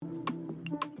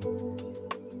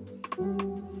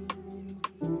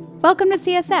Welcome to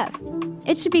CSF.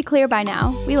 It should be clear by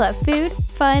now, we love food,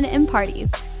 fun, and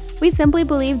parties. We simply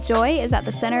believe joy is at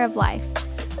the center of life.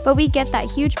 But we get that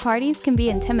huge parties can be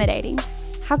intimidating.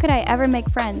 How could I ever make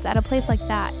friends at a place like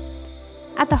that?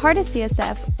 At the heart of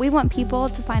CSF, we want people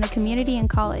to find a community in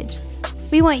college.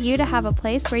 We want you to have a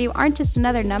place where you aren't just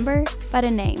another number, but a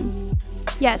name.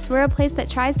 Yes, we're a place that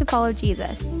tries to follow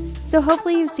Jesus. So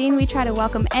hopefully you've seen we try to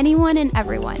welcome anyone and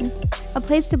everyone. A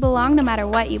place to belong no matter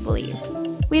what you believe.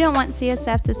 We don't want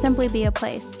CSF to simply be a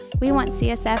place. We want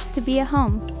CSF to be a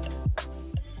home.